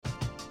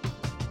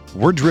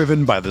We're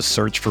driven by the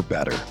search for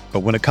better. But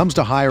when it comes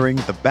to hiring,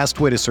 the best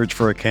way to search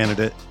for a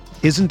candidate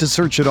isn't to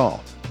search at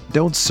all.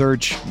 Don't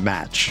search,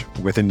 match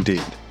with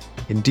Indeed.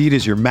 Indeed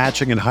is your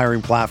matching and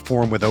hiring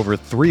platform with over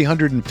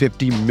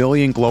 350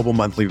 million global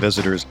monthly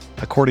visitors,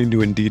 according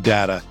to Indeed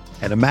data,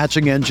 and a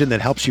matching engine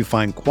that helps you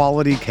find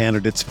quality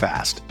candidates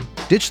fast.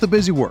 Ditch the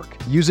busy work.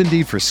 Use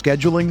Indeed for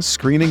scheduling,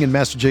 screening, and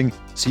messaging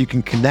so you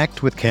can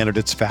connect with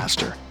candidates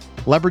faster.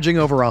 Leveraging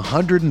over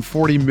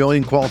 140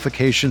 million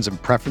qualifications and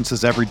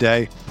preferences every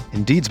day,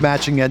 Indeed's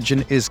matching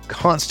engine is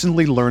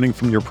constantly learning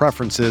from your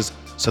preferences,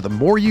 so the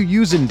more you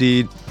use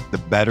Indeed, the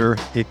better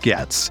it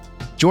gets.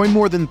 Join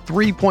more than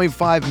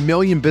 3.5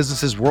 million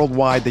businesses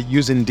worldwide that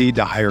use Indeed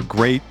to hire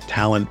great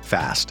talent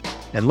fast.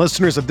 And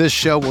listeners of this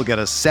show will get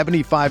a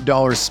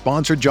 $75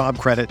 sponsored job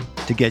credit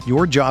to get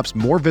your jobs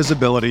more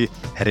visibility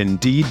at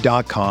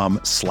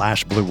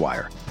Indeed.com/Blue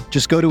Wire.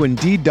 Just go to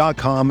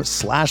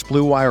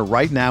Indeed.com/Blue Wire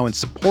right now and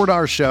support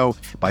our show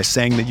by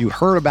saying that you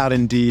heard about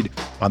Indeed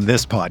on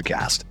this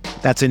podcast.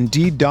 That's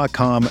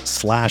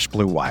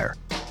Indeed.com/Blue Wire.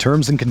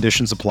 Terms and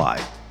conditions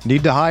apply.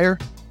 Need to hire?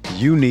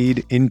 You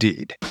need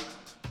Indeed.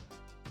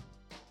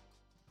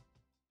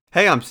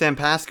 Hey, I'm Sam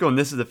Pasco, and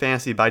this is the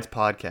Fantasy Bites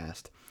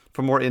podcast.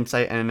 For more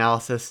insight and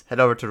analysis, head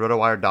over to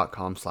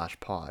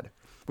RotoWire.com/pod.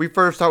 We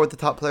first start with the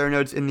top player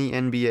notes in the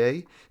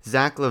NBA.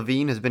 Zach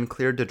LaVine has been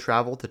cleared to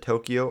travel to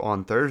Tokyo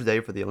on Thursday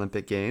for the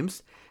Olympic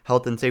Games.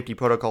 Health and safety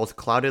protocols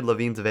clouded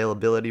LaVine's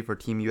availability for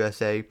Team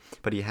USA,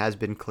 but he has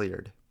been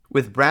cleared.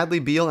 With Bradley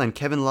Beal and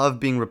Kevin Love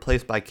being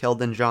replaced by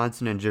Keldon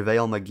Johnson and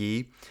JaVale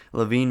McGee,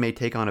 LaVine may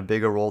take on a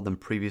bigger role than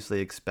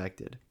previously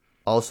expected.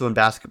 Also in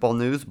basketball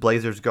news,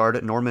 Blazers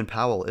guard Norman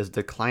Powell is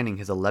declining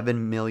his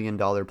 $11 million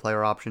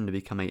player option to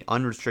become an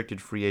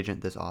unrestricted free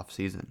agent this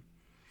offseason.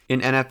 In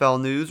NFL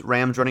news,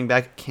 Rams running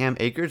back Cam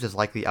Akers is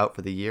likely out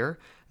for the year.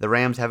 The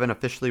Rams haven't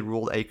officially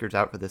ruled Akers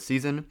out for the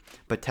season,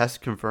 but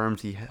test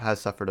confirms he has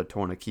suffered a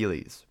torn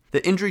Achilles.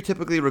 The injury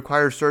typically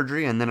requires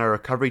surgery and then a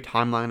recovery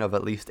timeline of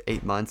at least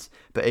 8 months,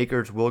 but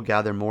Akers will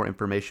gather more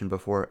information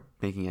before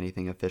making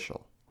anything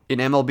official. In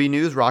MLB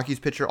news, Rockies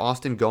pitcher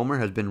Austin Gomer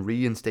has been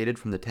reinstated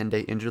from the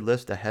 10-day injured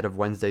list ahead of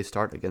Wednesday's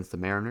start against the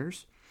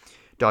Mariners.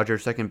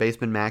 Dodgers second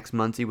baseman Max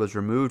Muncy was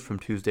removed from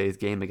Tuesday's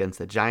game against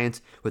the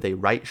Giants with a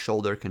right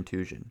shoulder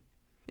contusion.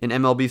 In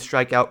MLB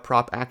strikeout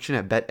prop action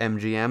at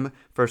BetMGM,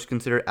 first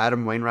consider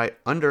Adam Wainwright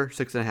under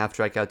 6.5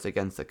 strikeouts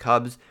against the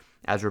Cubs,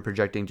 as we're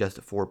projecting just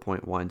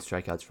 4.1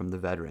 strikeouts from the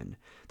veteran.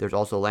 There's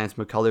also Lance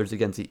McCullers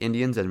against the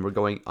Indians, and we're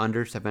going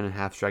under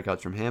 7.5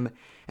 strikeouts from him.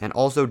 And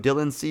also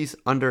Dylan Cease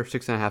under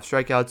 6.5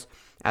 strikeouts,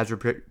 as we're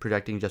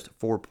projecting just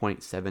 4.7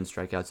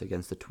 strikeouts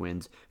against the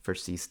Twins for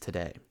Cease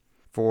today.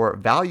 For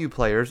value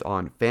players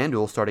on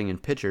FanDuel starting in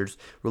pitchers,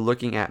 we're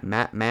looking at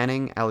Matt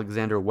Manning,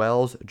 Alexander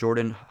Wells,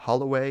 Jordan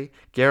Holloway,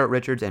 Garrett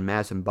Richards, and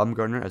Madison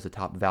Bumgarner as the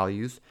top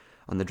values.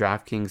 On the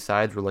DraftKings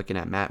sides, we're looking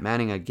at Matt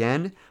Manning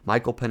again,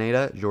 Michael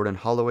Pineda, Jordan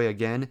Holloway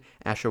again,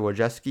 Asher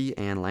Wojcicki,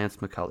 and Lance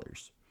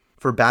McCullers.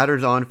 For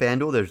batters on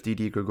FanDuel, there's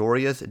Didi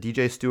Gregorius,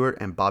 DJ Stewart,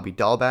 and Bobby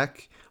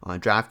Dahlbeck.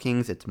 On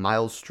DraftKings, it's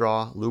Miles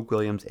Straw, Luke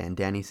Williams, and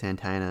Danny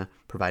Santana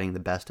providing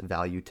the best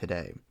value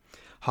today.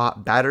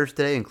 Hot batters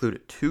today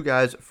include two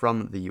guys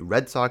from the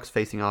Red Sox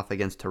facing off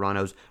against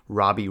Toronto's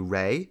Robbie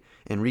Ray.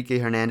 Enrique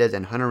Hernandez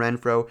and Hunter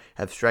Renfroe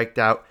have striked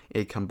out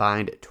a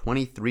combined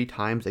 23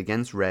 times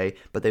against Ray,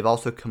 but they've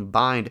also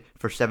combined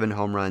for 7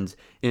 home runs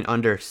in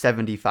under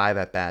 75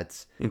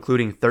 at-bats,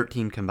 including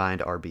 13 combined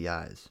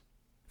RBIs.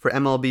 For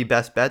MLB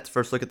best bets,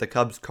 first look at the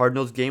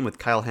Cubs-Cardinals game with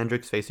Kyle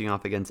Hendricks facing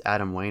off against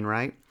Adam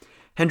Wainwright.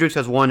 Hendricks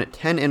has won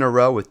 10 in a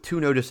row with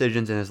 2 no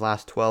decisions in his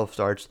last 12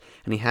 starts,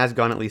 and he has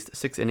gone at least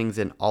 6 innings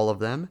in all of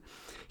them.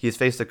 He has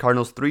faced the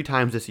Cardinals 3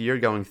 times this year,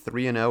 going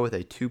 3-0 with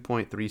a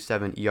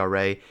 2.37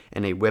 ERA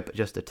and a whip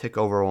just a tick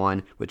over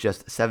 1 with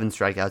just 7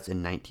 strikeouts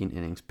in 19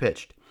 innings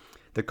pitched.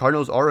 The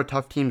Cardinals are a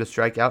tough team to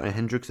strike out, and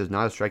Hendricks is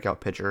not a strikeout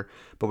pitcher,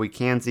 but we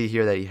can see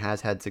here that he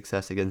has had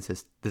success against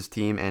this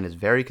team and is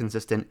very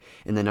consistent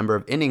in the number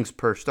of innings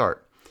per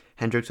start.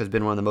 Hendricks has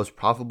been one of the most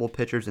profitable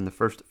pitchers in the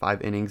first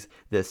 5 innings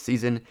this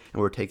season,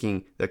 and we're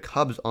taking the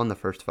Cubs on the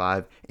first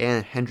 5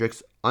 and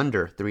Hendricks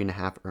under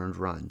 3.5 earned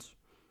runs.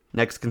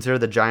 Next, consider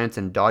the Giants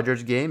and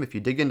Dodgers game. If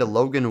you dig into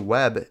Logan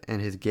Webb and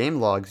his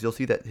game logs, you'll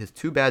see that his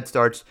 2 bad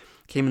starts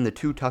came in the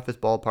 2 toughest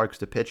ballparks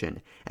to pitch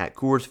in, at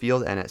Coors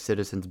Field and at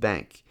Citizens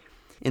Bank.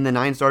 In the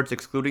 9 starts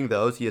excluding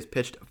those, he has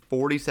pitched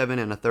 47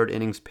 1/3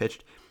 innings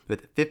pitched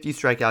with 50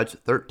 strikeouts,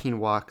 13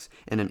 walks,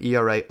 and an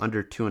ERA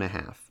under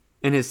 2.5.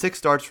 In his 6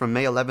 starts from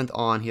May 11th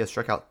on, he has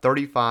struck out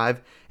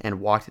 35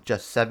 and walked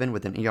just 7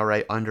 with an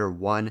ERA under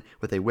 1,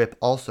 with a whip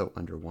also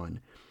under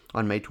 1.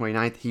 On May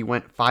 29th, he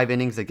went 5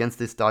 innings against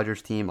this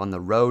Dodgers team on the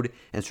road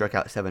and struck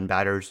out 7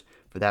 batters.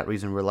 For that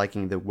reason, we're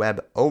liking the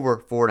Webb over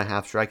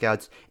 4.5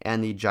 strikeouts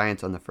and the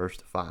Giants on the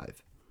first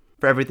 5.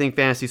 For everything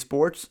fantasy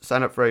sports,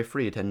 sign up for a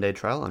free 10-day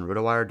trial on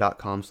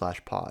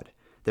RotoWire.com/pod.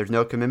 There's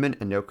no commitment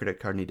and no credit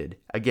card needed.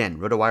 Again,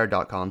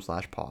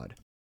 RotoWire.com/pod.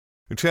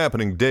 It's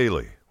happening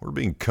daily. We're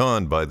being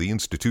conned by the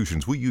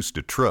institutions we used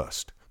to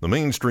trust. The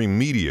mainstream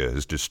media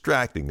is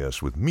distracting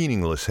us with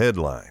meaningless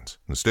headlines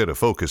instead of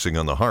focusing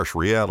on the harsh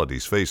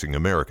realities facing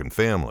American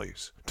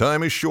families.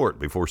 Time is short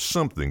before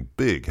something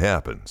big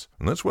happens,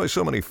 and that's why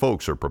so many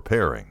folks are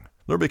preparing.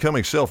 They're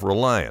becoming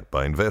self-reliant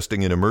by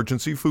investing in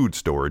emergency food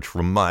storage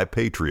from My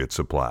Patriot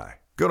Supply.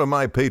 Go to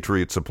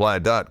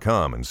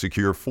MyPatriotSupply.com and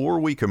secure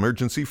 4-week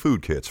emergency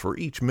food kits for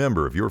each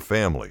member of your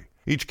family.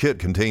 Each kit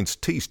contains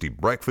tasty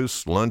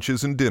breakfasts,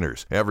 lunches, and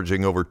dinners,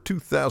 averaging over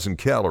 2,000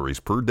 calories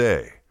per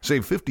day.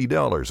 Save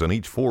 $50 on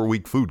each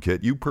 4-week food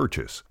kit you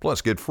purchase,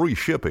 plus get free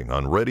shipping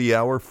on Ready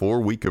Hour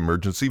 4-week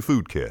emergency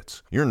food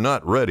kits. You're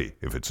not ready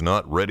if it's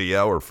not Ready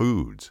Hour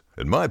foods.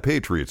 At My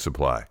Patriot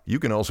Supply, you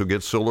can also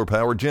get solar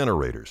power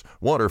generators,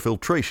 water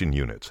filtration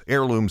units,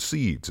 heirloom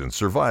seeds, and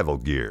survival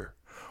gear.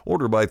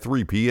 Order by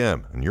 3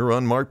 p.m. and your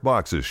unmarked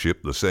boxes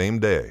ship the same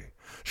day.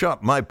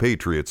 Shop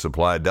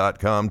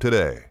MyPatriotSupply.com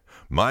today.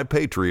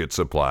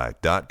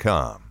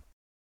 MyPatriotSupply.com.